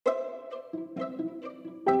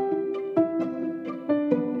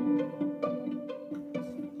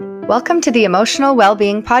Welcome to the Emotional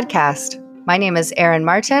Wellbeing Podcast. My name is Erin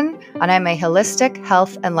Martin, and I'm a holistic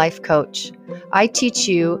health and life coach. I teach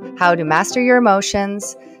you how to master your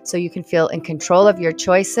emotions so you can feel in control of your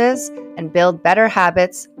choices and build better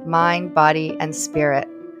habits, mind, body, and spirit.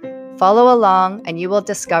 Follow along, and you will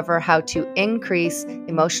discover how to increase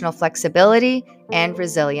emotional flexibility and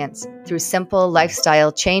resilience through simple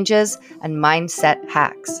lifestyle changes and mindset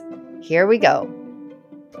hacks. Here we go.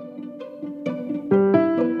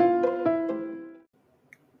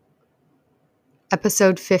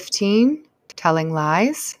 Episode 15, Telling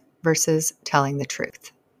Lies versus Telling the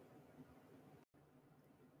Truth.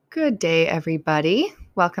 Good day, everybody.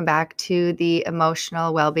 Welcome back to the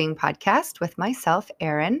Emotional Wellbeing Podcast with myself,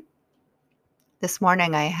 Erin. This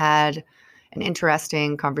morning I had an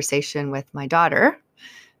interesting conversation with my daughter.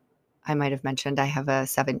 I might have mentioned I have a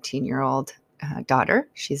 17-year-old daughter.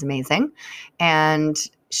 She's amazing. And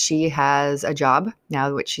she has a job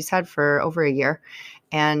now, which she's had for over a year.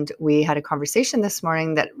 And we had a conversation this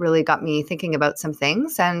morning that really got me thinking about some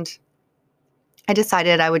things. And I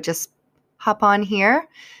decided I would just hop on here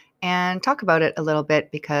and talk about it a little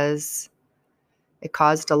bit because it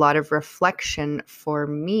caused a lot of reflection for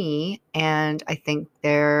me. And I think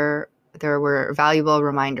there were valuable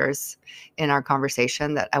reminders in our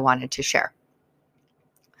conversation that I wanted to share.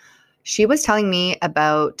 She was telling me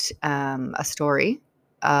about a story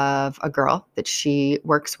of a girl that she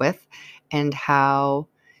works with and how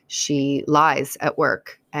she lies at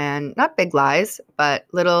work, and not big lies, but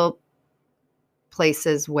little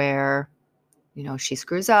places where, she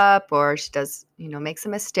screws up or she does, makes a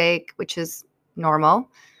mistake, which is normal.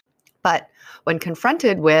 But when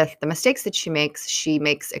confronted with the mistakes that she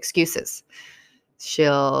makes excuses.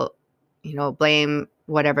 She'll, blame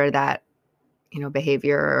whatever that,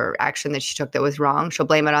 behavior or action that she took that was wrong. She'll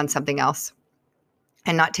blame it on something else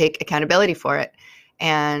and not take accountability for it.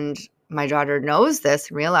 And my daughter knows this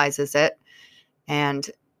and realizes it. And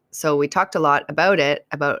so we talked a lot about it,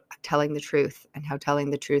 about telling the truth and how telling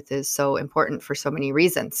the truth is so important for so many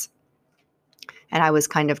reasons. And I was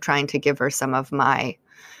kind of trying to give her some of my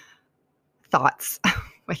thoughts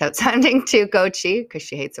without sounding too coachy, because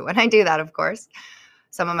she hates it when I do that, of course.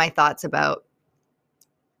 Some of my thoughts about,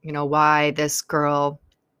 why this girl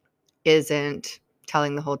isn't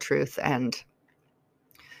telling the whole truth, and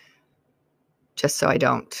just so I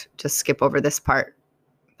don't just skip over this part.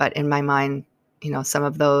 But in my mind, some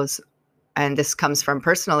of those, and this comes from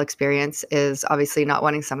personal experience, is obviously not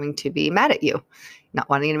wanting someone to be mad at you, not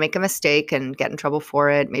wanting to make a mistake and get in trouble for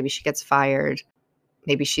it. Maybe she gets fired.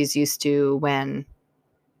 Maybe she's used to when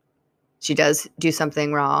she does do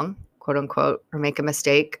something wrong, quote unquote, or make a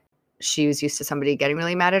mistake, she was used to somebody getting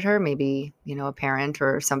really mad at her, maybe, a parent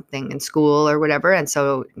or something in school or whatever. And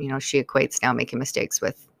so, she equates now making mistakes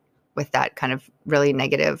with that kind of really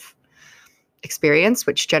negative experience,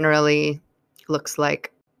 which generally looks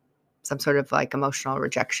like some sort of like emotional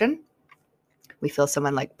rejection. We feel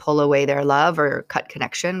someone like pull away their love or cut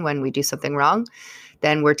connection when we do something wrong.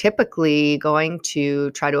 Then we're typically going to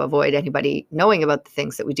try to avoid anybody knowing about the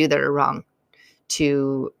things that we do that are wrong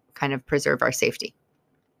to kind of preserve our safety.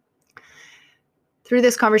 Through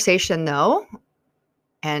this conversation, though,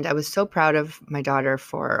 and I was so proud of my daughter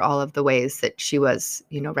for all of the ways that she was,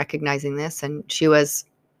 recognizing this. And she was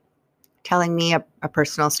telling me a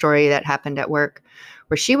personal story that happened at work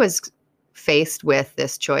where she was faced with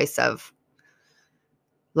this choice of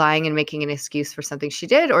lying and making an excuse for something she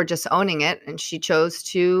did or just owning it. And she chose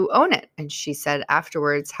to own it. And she said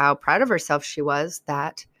afterwards how proud of herself she was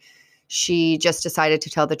that she just decided to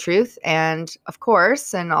tell the truth. And of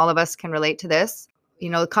course, and all of us can relate to this,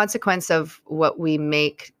 the consequence of what we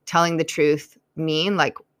make telling the truth mean,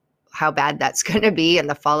 like how bad that's going to be, and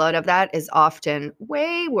the fallout of that is often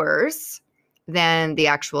way worse than the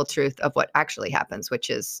actual truth of what actually happens, which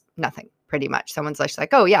is nothing, pretty much. Someone's just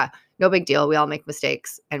like, oh yeah, no big deal. We all make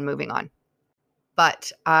mistakes, and moving on.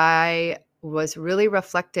 But I was really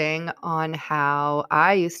reflecting on how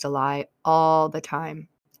I used to lie all the time.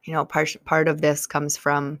 Part of this comes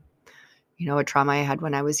from, a trauma I had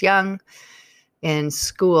when I was young in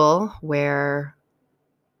school, where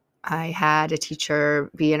I had a teacher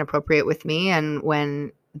be inappropriate with me. And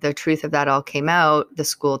when the truth of that all came out, the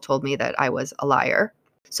school told me that I was a liar.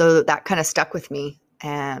 So that kind of stuck with me.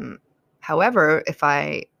 However,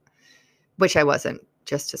 which I wasn't,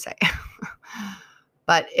 just to say,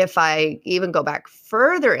 but if I even go back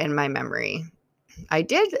further in my memory, I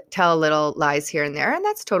did tell little lies here and there, and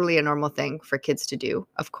that's totally a normal thing for kids to do,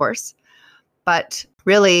 of course. But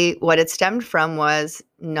really what it stemmed from was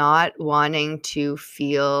not wanting to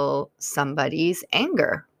feel somebody's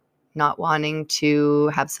anger, not wanting to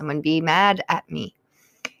have someone be mad at me.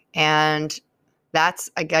 And that's,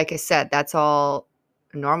 like I said, that's all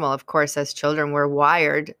normal. Of course, as children, we're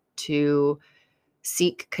wired to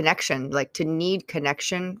seek connection, like to need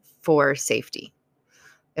connection for safety.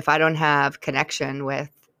 If I don't have connection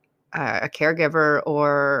with a caregiver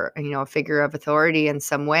or, a figure of authority in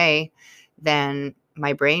some way, then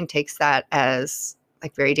my brain takes that as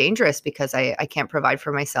like very dangerous because I can't provide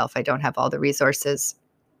for myself. I don't have all the resources,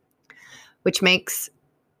 which makes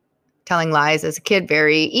telling lies as a kid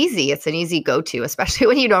very easy. It's an easy go-to, especially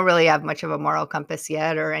when you don't really have much of a moral compass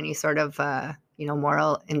yet or any sort of,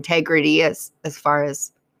 moral integrity as far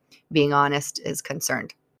as being honest is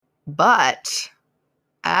concerned. But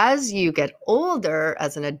as you get older,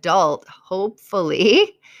 as an adult,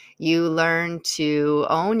 hopefully you learn to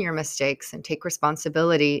own your mistakes and take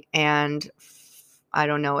responsibility. And I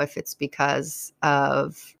don't know if it's because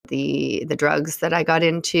of the drugs that I got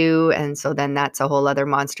into. And so then that's a whole other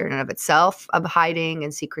monster in and of itself of hiding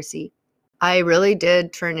and secrecy. I really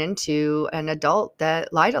did turn into an adult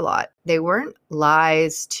that lied a lot. They weren't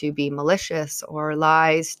lies to be malicious or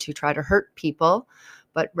lies to try to hurt people,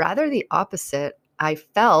 but rather the opposite. I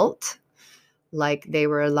felt like they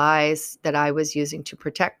were lies that I was using to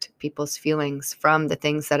protect people's feelings from the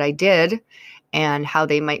things that I did and how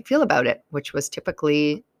they might feel about it, which was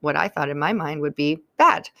typically what I thought in my mind would be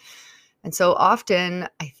bad. And so often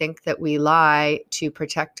I think that we lie to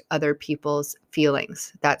protect other people's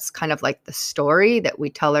feelings. That's kind of like the story that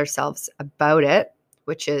we tell ourselves about it,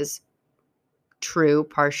 which is true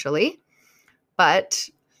partially. But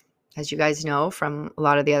as you guys know from a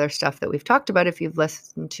lot of the other stuff that we've talked about, if you've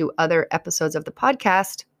listened to other episodes of the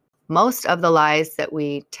podcast, most of the lies that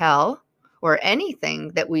we tell or anything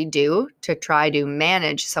that we do to try to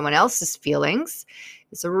manage someone else's feelings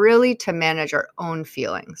is really to manage our own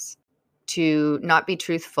feelings, to not be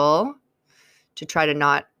truthful, to try to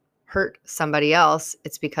not hurt somebody else.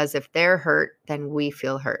 It's because if they're hurt, then we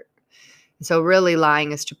feel hurt. And so really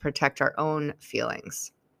lying is to protect our own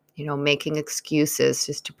feelings. Making excuses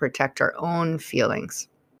is to protect our own feelings,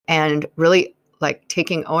 and really like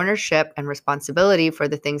taking ownership and responsibility for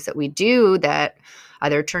the things that we do that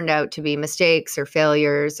either turned out to be mistakes or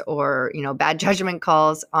failures or, bad judgment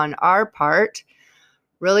calls on our part.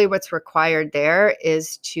 Really what's required there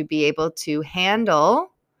is to be able to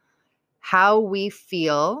handle how we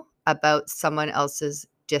feel about someone else's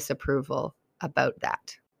disapproval about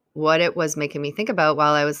that. What it was making me think about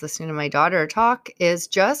while I was listening to my daughter talk is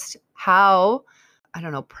just how, I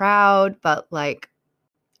don't know, proud, but like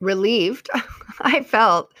relieved I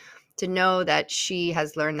felt to know that she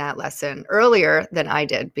has learned that lesson earlier than I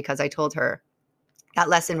did, because I told her that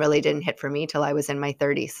lesson really didn't hit for me till I was in my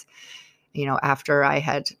 30s, after I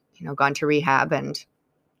had, gone to rehab and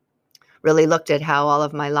really looked at how all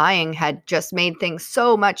of my lying had just made things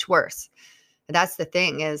so much worse. And that's the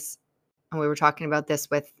thing is, and we were talking about this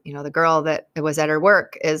with, the girl that was at her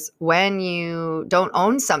work, is when you don't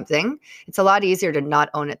own something, it's a lot easier to not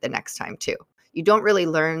own it the next time too. You don't really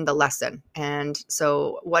learn the lesson. And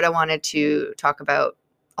so what I wanted to talk about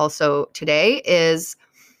also today is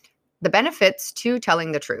the benefits to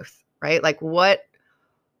telling the truth, right? Like what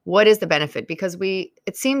is the benefit? Because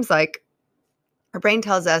it seems like our brain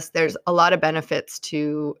tells us there's a lot of benefits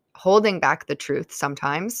to holding back the truth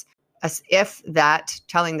sometimes, as if that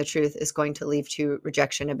telling the truth is going to lead to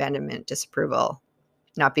rejection, abandonment, disapproval,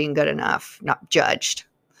 not being good enough, not judged.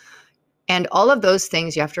 And all of those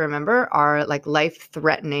things you have to remember are like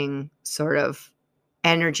life-threatening sort of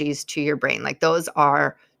energies to your brain. Like those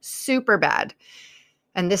are super bad.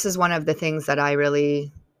 And this is one of the things that I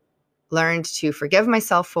really learned to forgive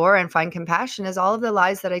myself for and find compassion, is all of the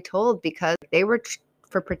lies that I told, because they were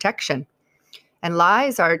for protection. And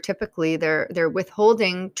lies are typically, they're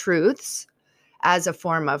withholding truths as a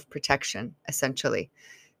form of protection, essentially.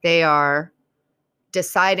 They are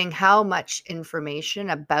deciding how much information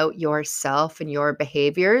about yourself and your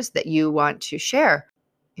behaviors that you want to share.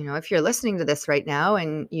 If you're listening to this right now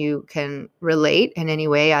and you can relate in any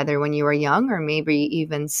way, either when you were young or maybe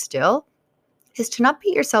even still, is to not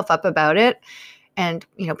beat yourself up about it. And,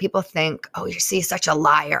 people think, oh, you see, such a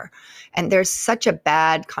liar. And there's such a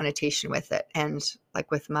bad connotation with it. And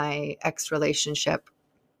like with my ex relationship,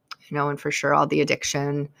 and for sure all the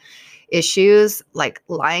addiction issues, like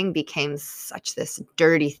lying became such this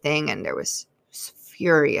dirty thing. And there was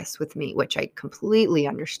furious with me, which I completely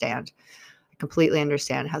understand. I completely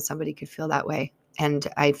understand how somebody could feel that way. And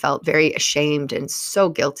I felt very ashamed and so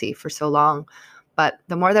guilty for so long. But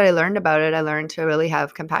the more that I learned about it, I learned to really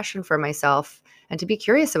have compassion for myself and to be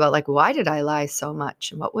curious about, like, why did I lie so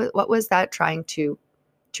much? And what was that trying to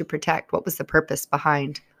protect? What was the purpose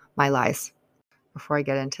behind my lies? Before I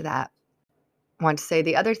get into that, I want to say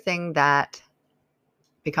the other thing that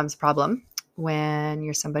becomes a problem when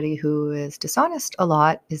you're somebody who is dishonest a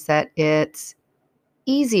lot is that it's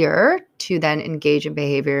easier to then engage in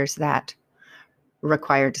behaviors that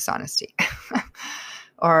require dishonesty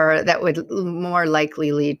or that would more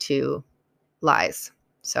likely lead to lies.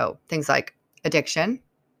 So things like addiction,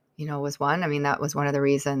 was one. I mean, that was one of the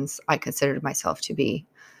reasons I considered myself to be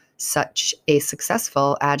such a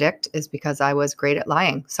successful addict, is because I was great at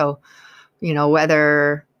lying. So,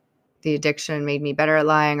 whether the addiction made me better at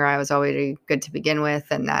lying or I was already good to begin with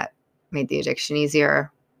and that made the addiction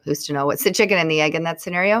easier, who's to know what's the chicken and the egg in that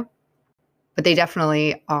scenario? But they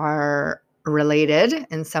definitely are related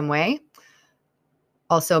in some way.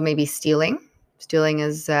 Also, maybe stealing. Stealing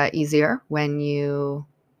is easier when you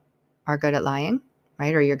are good at lying,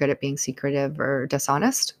 right? Or you're good at being secretive or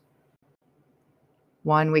dishonest.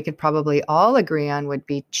 One we could probably all agree on would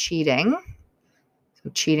be cheating. So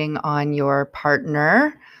cheating on your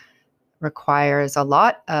partner requires a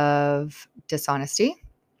lot of dishonesty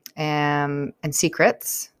and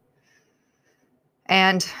secrets.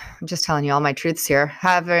 And I'm just telling you all my truths here.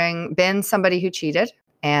 Having been somebody who cheated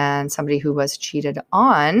and somebody who was cheated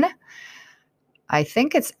on, I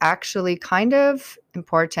think it's actually kind of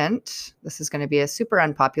important, this is going to be a super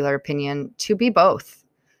unpopular opinion, to be both,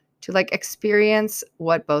 to experience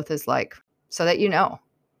what both is like so that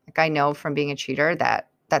I know from being a cheater that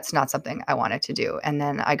that's not something I wanted to do. And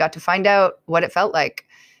then I got to find out what it felt like.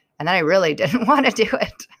 And then I really didn't want to do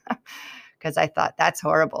it because I thought that's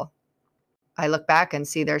horrible. I look back and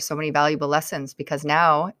see there's so many valuable lessons, because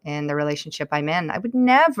now in the relationship I'm in, I would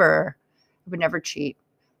never cheat.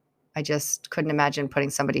 I just couldn't imagine putting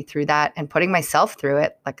somebody through that and putting myself through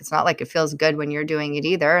it. It's not like it feels good when you're doing it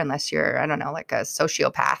either, unless you're, I don't know, like a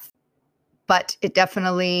sociopath. But it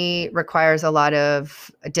definitely requires a lot of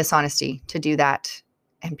dishonesty to do that.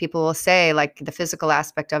 And people will say the physical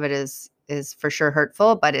aspect of it is for sure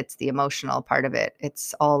hurtful, but it's the emotional part of it.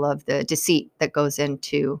 It's all of the deceit that goes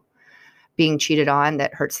into being cheated on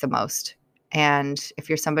that hurts the most. And if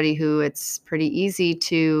you're somebody who it's pretty easy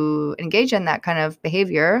to engage in that kind of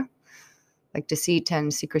behavior, like deceit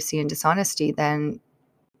and secrecy and dishonesty, then,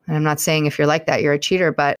 and I'm not saying if you're like that, you're a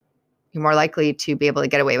cheater, but you're more likely to be able to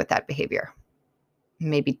get away with that behavior.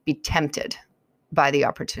 Maybe be tempted by the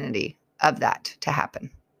opportunity of that to happen.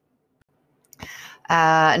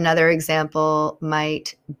 Another example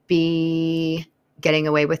might be getting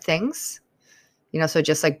away with things, so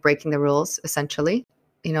just breaking the rules, essentially.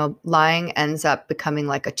 Lying ends up becoming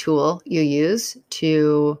like a tool you use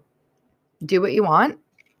to do what you want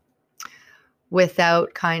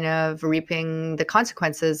without kind of reaping the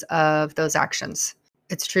consequences of those actions.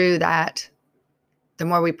 It's true that the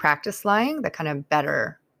more we practice lying, the kind of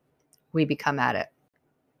better we become at it.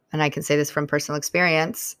 And I can say this from personal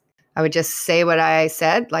experience. I would just say what I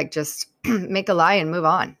said, just make a lie and move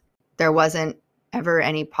on. There wasn't ever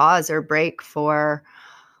any pause or break for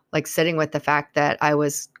sitting with the fact that I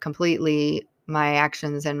was my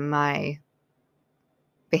actions and my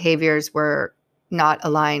behaviors were not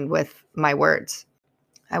aligned with my words.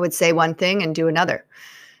 I would say one thing and do another.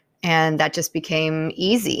 And that just became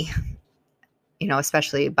easy,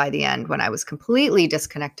 especially by the end when I was completely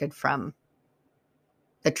disconnected from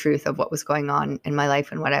the truth of what was going on in my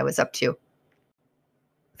life and what I was up to.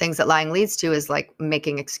 Things that lying leads to is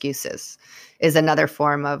making excuses, is another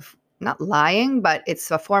form of not lying, but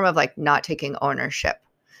it's a form of not taking ownership.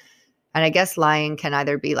 And I guess lying can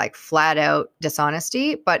either be flat out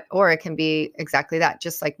dishonesty, or it can be exactly that,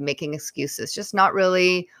 just making excuses, just not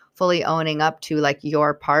really fully owning up to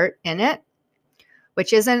your part in it,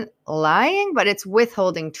 which isn't lying, but it's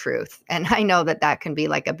withholding truth. And I know that can be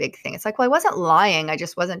a big thing. It's well, I wasn't lying. I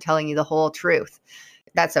just wasn't telling you the whole truth.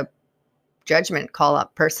 That's a judgment call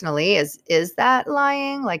up personally. Is that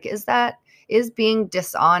lying? Is being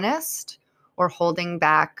dishonest or holding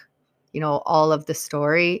back, all of the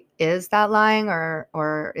story? Is that lying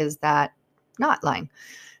or is that not lying?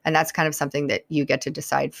 And that's kind of something that you get to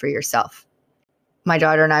decide for yourself. My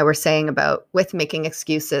daughter and I were saying about with making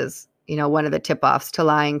excuses, one of the tip-offs to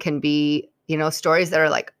lying can be, stories that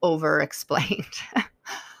are over explained.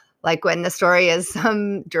 When the story is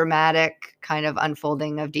some dramatic kind of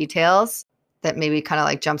unfolding of details that maybe kind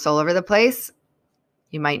of jumps all over the place,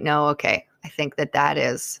 you might know, okay, I think that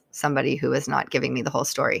is somebody who is not giving me the whole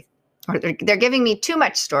story, or they're giving me too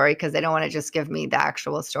much story because they don't want to just give me the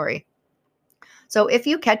actual story. So if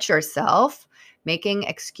you catch yourself making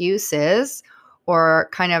excuses or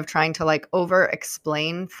kind of trying to like over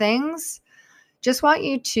explain things, just want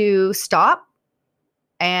you to stop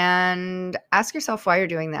and ask yourself why you're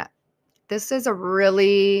doing that. This is a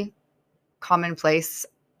really common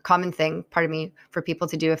thing, for people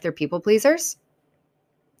to do if they're people pleasers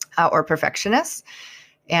or perfectionists.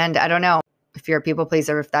 And I don't know if you're a people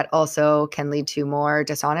pleaser, if that also can lead to more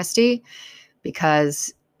dishonesty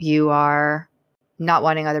because you are not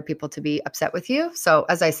wanting other people to be upset with you. So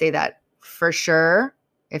as I say that, for sure,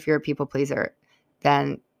 if you're a people pleaser,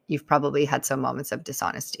 then you've probably had some moments of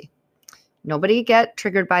dishonesty. Nobody get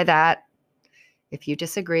triggered by that. If you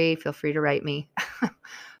disagree, feel free to write me.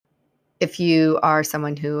 If you are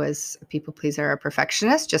someone who is a people pleaser or a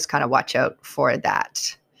perfectionist, just kind of watch out for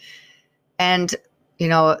that. And,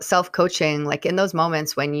 self-coaching, like in those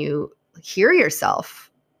moments when you hear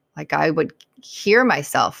yourself, like I would hear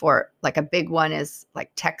myself, or like a big one is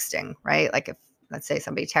like texting, right? Like if, let's say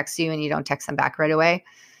somebody texts you and you don't text them back right away,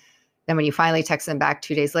 then when you finally text them back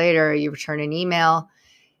 2 days later, you return an email,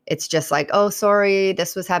 it's just like, oh, sorry,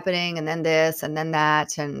 this was happening, and then this, and then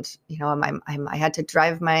that. And, I had to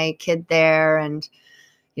drive my kid there, and,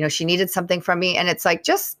 she needed something from me. And it's like,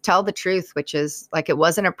 just tell the truth, which is like, it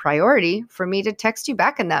wasn't a priority for me to text you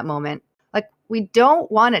back in that moment. Like, we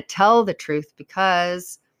don't want to tell the truth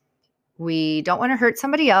because we don't want to hurt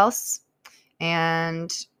somebody else.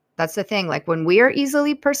 And that's the thing. Like when we are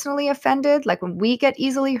easily personally offended, like when we get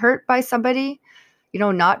easily hurt by somebody,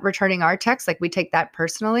 not returning our text, like we take that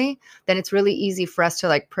personally, then it's really easy for us to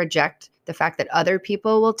like project the fact that other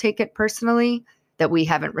people will take it personally, that we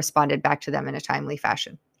haven't responded back to them in a timely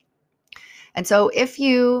fashion. And so if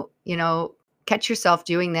you, catch yourself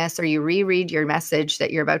doing this, or you reread your message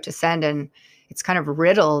that you're about to send and it's kind of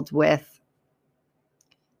riddled with,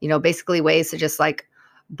 basically ways to just like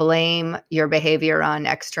blame your behavior on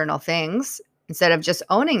external things, instead of just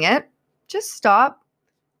owning it, just stop,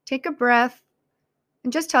 take a breath,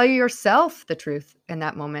 and just tell yourself the truth in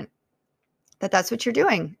that moment, that that's what you're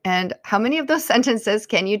doing. And how many of those sentences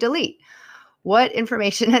can you delete? What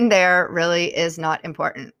information in there really is not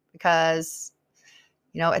important? Because,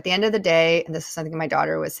 at the end of the day, and this is something my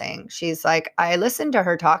daughter was saying, she's like, I listened to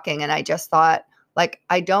her talking and I just thought, like,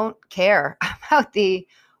 I don't care about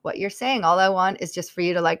what you're saying. All I want is just for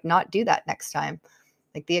you to like not do that next time.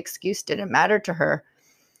 Like the excuse didn't matter to her.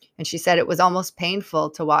 And she said it was almost painful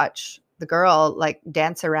to watch the girl like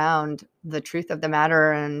dance around the truth of the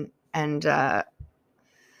matter, and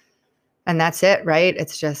that's it, right?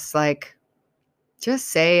 It's just like, just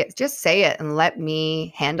say it and let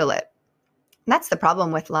me handle it. And that's the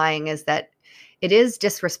problem with lying, is that it is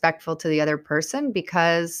disrespectful to the other person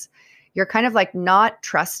because you're kind of like not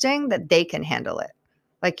trusting that they can handle it.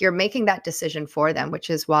 Like you're making that decision for them,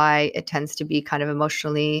 which is why it tends to be kind of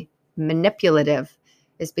emotionally manipulative,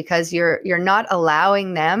 is because you're not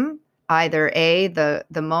allowing them either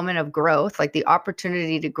the moment of growth, like the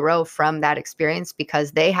opportunity to grow from that experience,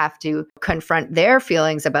 because they have to confront their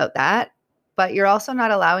feelings about that, but you're also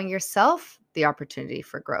not allowing yourself the opportunity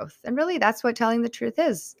for growth. And really, that's what telling the truth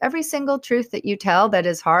is. Every single truth that you tell that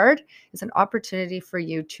is hard is an opportunity for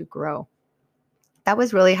you to grow. That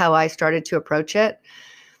was really how I started to approach it,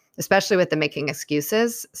 especially with the making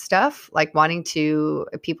excuses stuff, like wanting to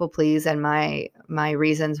people please, and my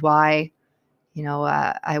reasons why,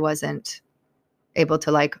 I wasn't able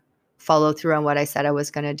to like follow through on what I said I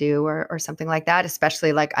was going to do, or something like that.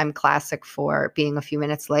 Especially like I'm classic for being a few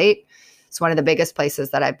minutes late. It's one of the biggest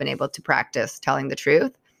places that I've been able to practice telling the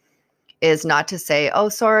truth, is not to say, oh,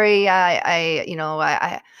 sorry,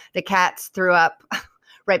 I the cats threw up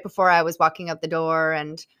right before I was walking out the door,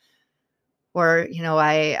 or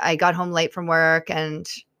I got home late from work, and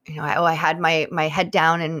I had my head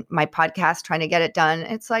down in my podcast trying to get it done.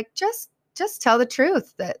 It's like, just tell the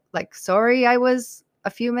truth, that like, sorry, I was a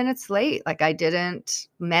few minutes late. Like I didn't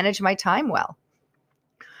manage my time well.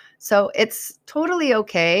 So it's totally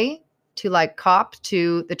okay to like cop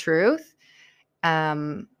to the truth.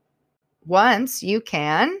 Once you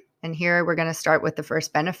can, and here we're going to start with the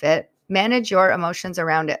first benefit, manage your emotions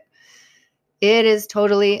around it. It is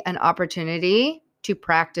totally an opportunity to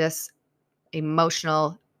practice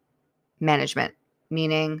emotional management,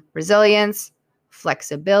 meaning resilience,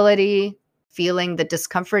 flexibility, feeling the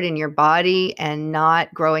discomfort in your body and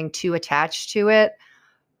not growing too attached to it,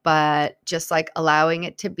 but just like allowing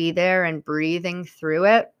it to be there and breathing through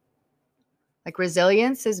it. Like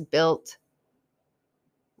resilience is built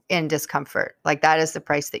in discomfort. Like that is the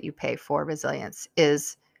price that you pay for resilience,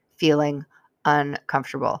 is feeling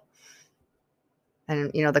uncomfortable.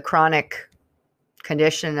 And, the chronic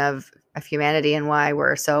condition of humanity and why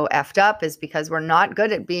we're so effed up is because we're not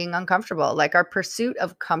good at being uncomfortable. Like our pursuit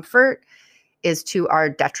of comfort is to our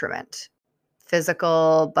detriment,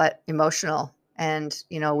 physical, but emotional. And,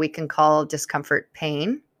 we can call discomfort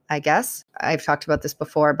pain, I guess. I've talked about this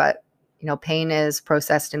before, but, pain is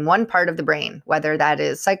processed in one part of the brain, whether that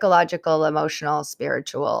is psychological, emotional,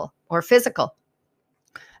 spiritual, or physical.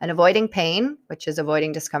 And avoiding pain, which is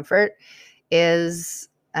avoiding discomfort, is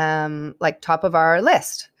like top of our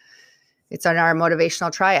list. It's on our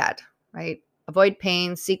motivational triad, right? Avoid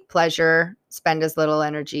pain, seek pleasure, spend as little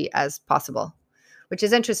energy as possible, which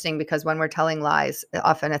is interesting because when we're telling lies,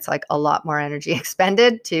 often it's like a lot more energy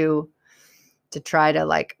expended to try to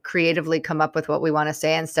like creatively come up with what we want to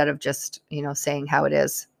say instead of just, saying how it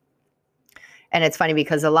is. And it's funny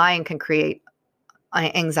because the lying can create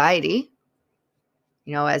anxiety.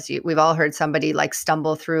 We've all heard somebody like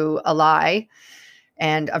stumble through a lie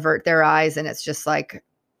and avert their eyes, and it's just like,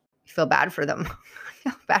 you feel bad for them.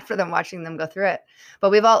 Bad for them watching them go through it. But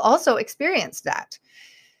we've all also experienced that,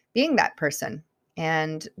 being that person.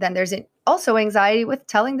 And then there's also anxiety with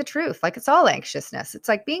telling the truth. Like, it's all anxiousness. It's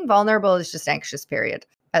like being vulnerable is just anxious, period,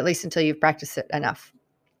 at least until you've practiced it enough.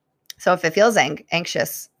 So if it feels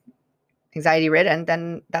anxious, anxiety ridden,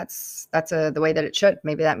 then that's the way that it should.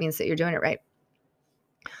 Maybe that means that you're doing it right.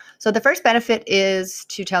 So the first benefit is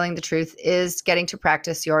to telling the truth is getting to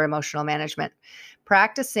practice your emotional management.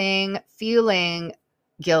 Practicing feeling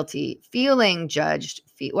guilty, feeling judged,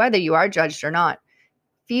 whether you are judged or not,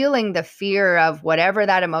 feeling the fear of whatever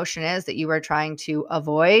that emotion is that you are trying to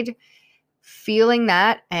avoid, feeling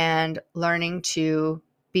that and learning to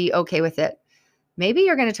be okay with it. Maybe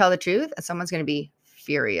you're going to tell the truth and someone's going to be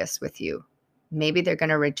furious with you. Maybe they're going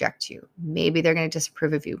to reject you. Maybe they're going to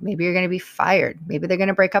disapprove of you. Maybe you're going to be fired. Maybe they're going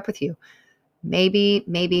to break up with you. Maybe.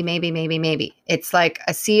 It's like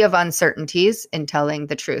a sea of uncertainties in telling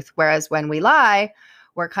the truth. Whereas when we lie,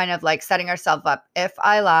 we're kind of like setting ourselves up. If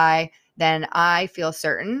I lie, then I feel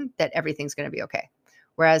certain that everything's going to be okay.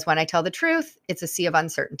 Whereas when I tell the truth, it's a sea of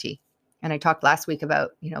uncertainty. And I talked last week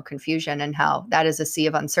about, confusion and how that is a sea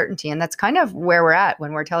of uncertainty. And that's kind of where we're at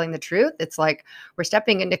when we're telling the truth. It's like we're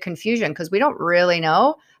stepping into confusion because we don't really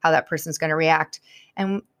know how that person's going to react.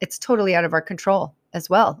 And it's totally out of our control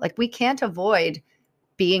as well. Like, we can't avoid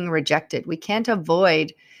being rejected. We can't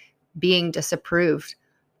avoid being disapproved.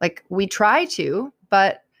 Like, we try to,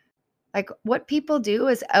 but like what people do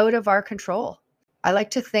is out of our control. I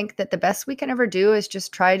like to think that the best we can ever do is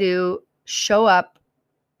just try to show up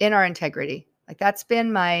in our integrity. Like, that's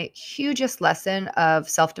been my hugest lesson of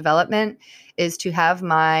self-development, is to have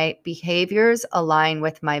my behaviors align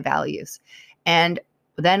with my values. And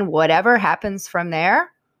then whatever happens from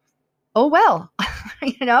there, oh, well,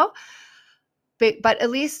 but at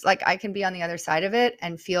least like I can be on the other side of it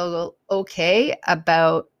and feel okay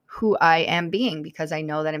about who I am being because I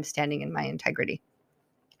know that I'm standing in my integrity.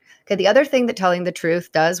 Okay, the other thing that telling the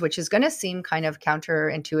truth does, which is going to seem kind of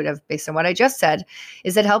counterintuitive based on what I just said,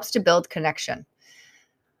 is it helps to build connection.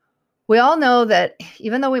 We all know that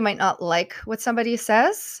even though we might not like what somebody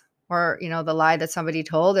says, or, the lie that somebody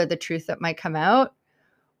told or the truth that might come out,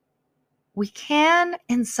 we can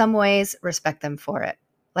in some ways respect them for it.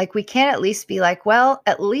 Like, we can at least be like, well,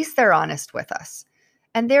 at least they're honest with us.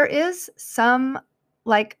 And there is some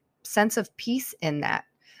like sense of peace in that.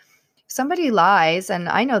 Somebody lies, and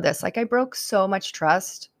I know this, like, I broke so much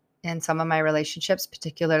trust in some of my relationships,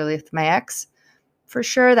 particularly with my ex. For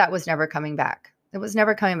sure, that was never coming back. It was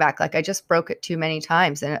never coming back. Like, I just broke it too many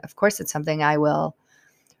times. And of course, it's something I will,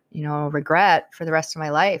 regret for the rest of my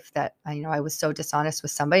life, that I was so dishonest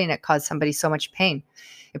with somebody and it caused somebody so much pain.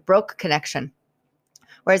 It broke connection.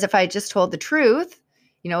 Whereas if I just told the truth,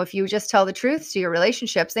 if you just tell the truth to your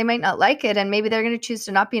relationships, they might not like it. And maybe they're going to choose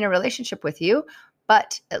to not be in a relationship with you.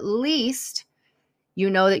 But at least you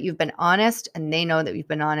know that you've been honest and they know that you've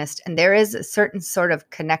been honest. And there is a certain sort of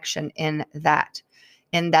connection in that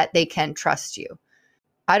they can trust you.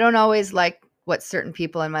 I don't always like what certain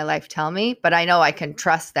people in my life tell me, but I know I can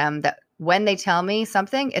trust them that when they tell me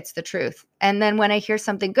something, it's the truth. And then when I hear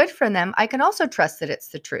something good from them, I can also trust that it's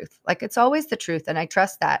the truth. Like, it's always the truth. And I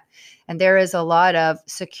trust that. And there is a lot of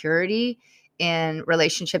security in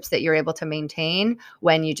relationships that you're able to maintain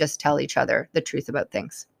when you just tell each other the truth about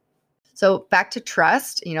things. So back to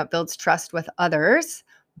trust, it builds trust with others,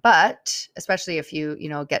 but especially if you,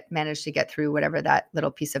 manage to get through whatever that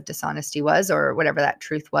little piece of dishonesty was or whatever that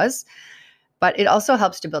truth was. But it also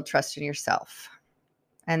helps to build trust in yourself.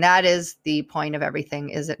 And that is the point of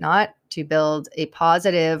everything, is it not? To build a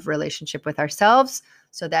positive relationship with ourselves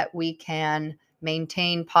so that we can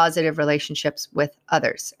maintain positive relationships with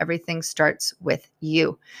others. Everything starts with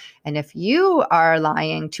you. And if you are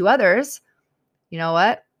lying to others, you know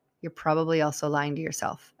what? You're probably also lying to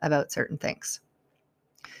yourself about certain things.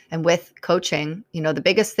 And with coaching, the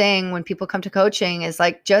biggest thing when people come to coaching is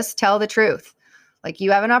like, just tell the truth. Like,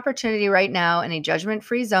 you have an opportunity right now in a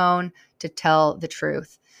judgment-free zone to tell the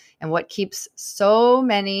truth. And what keeps so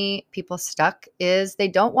many people stuck is they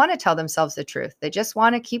don't want to tell themselves the truth. They just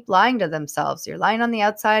want to keep lying to themselves. You're lying on the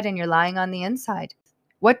outside and you're lying on the inside.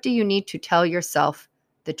 What do you need to tell yourself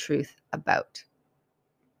the truth about?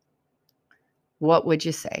 What would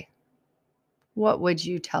you say? What would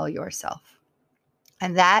you tell yourself?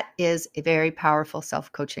 And that is a very powerful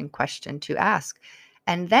self-coaching question to ask.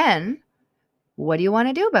 And then, what do you want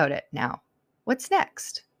to do about it now? What's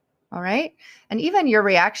next? All right. And even your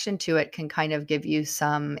reaction to it can kind of give you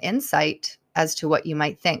some insight as to what you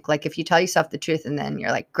might think. Like, if you tell yourself the truth and then you're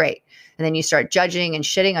like, great. And then you start judging and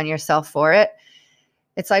shitting on yourself for it.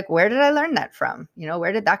 It's like, where did I learn that from?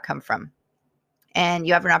 Where did that come from? And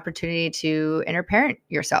you have an opportunity to inner parent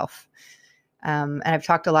yourself. And I've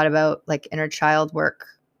talked a lot about like inner child work.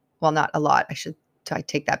 Well, not a lot. I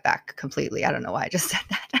take that back completely. I don't know why I just said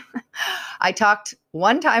that. I talked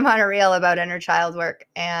one time on a reel about inner child work,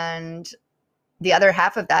 and the other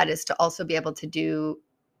half of that is to also be able to do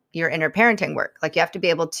your inner parenting work. Like, you have to be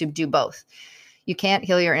able to do both. You can't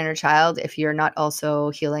heal your inner child if you're not also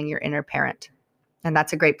healing your inner parent. And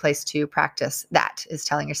that's a great place to practice that, is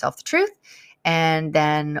telling yourself the truth. And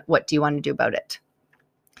then, what do you want to do about it?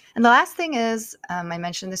 And the last thing is, I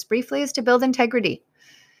mentioned this briefly, is to build integrity.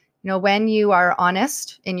 When you are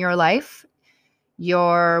honest in your life,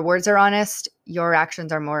 your words are honest, your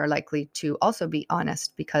actions are more likely to also be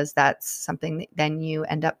honest, because that's something that then you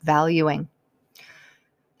end up valuing.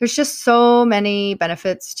 There's just so many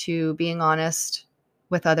benefits to being honest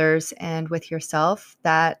with others and with yourself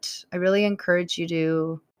that I really encourage you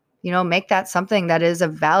to, make that something that is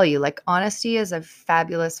of value. Like, honesty is a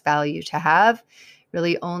fabulous value to have.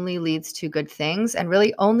 Really only leads to good things, and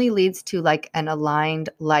really only leads to like an aligned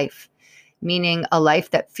life, meaning a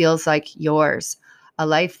life that feels like yours, a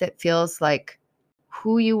life that feels like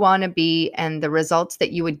who you want to be, and the results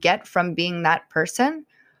that you would get from being that person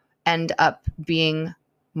end up being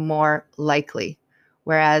more likely.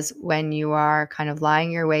 Whereas when you are kind of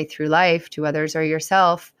lying your way through life to others or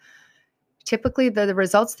yourself, typically the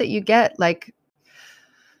results that you get, like,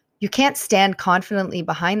 you can't stand confidently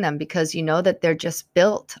behind them, because you know that they're just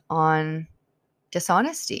built on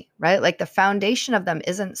dishonesty, right? Like, the foundation of them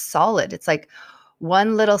isn't solid. It's like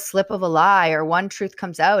one little slip of a lie or one truth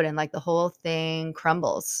comes out and like the whole thing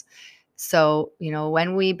crumbles. So,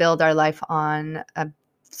 when we build our life on a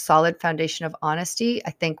solid foundation of honesty,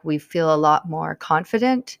 I think we feel a lot more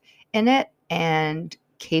confident in it and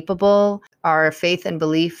capable. Our faith and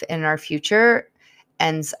belief in our future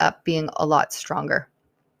ends up being a lot stronger.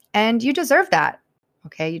 And you deserve that.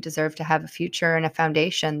 Okay. You deserve to have a future and a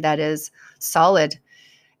foundation that is solid.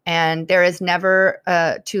 And there is never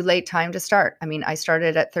a too late time to start. I mean, I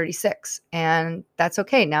started at 36, and that's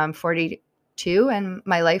okay. Now I'm 42 and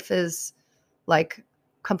my life is like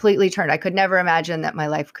completely turned. I could never imagine that my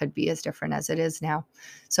life could be as different as it is now.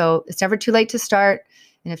 So it's never too late to start.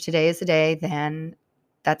 And if today is the day, then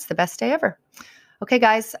that's the best day ever. Okay,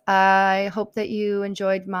 guys, I hope that you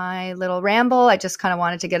enjoyed my little ramble. I just kind of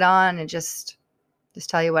wanted to get on and just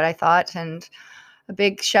tell you what I thought. And a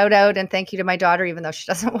big shout out and thank you to my daughter, even though she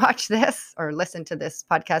doesn't watch this or listen to this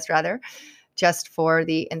podcast, rather, just for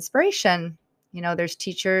the inspiration. There's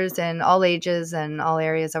teachers in all ages and all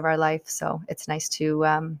areas of our life. So it's nice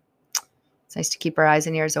to keep our eyes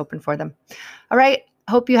and ears open for them. All right.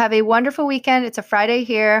 Hope you have a wonderful weekend. It's a Friday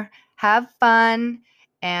here. Have fun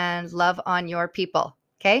and love on your people.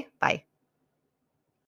 Okay. Bye.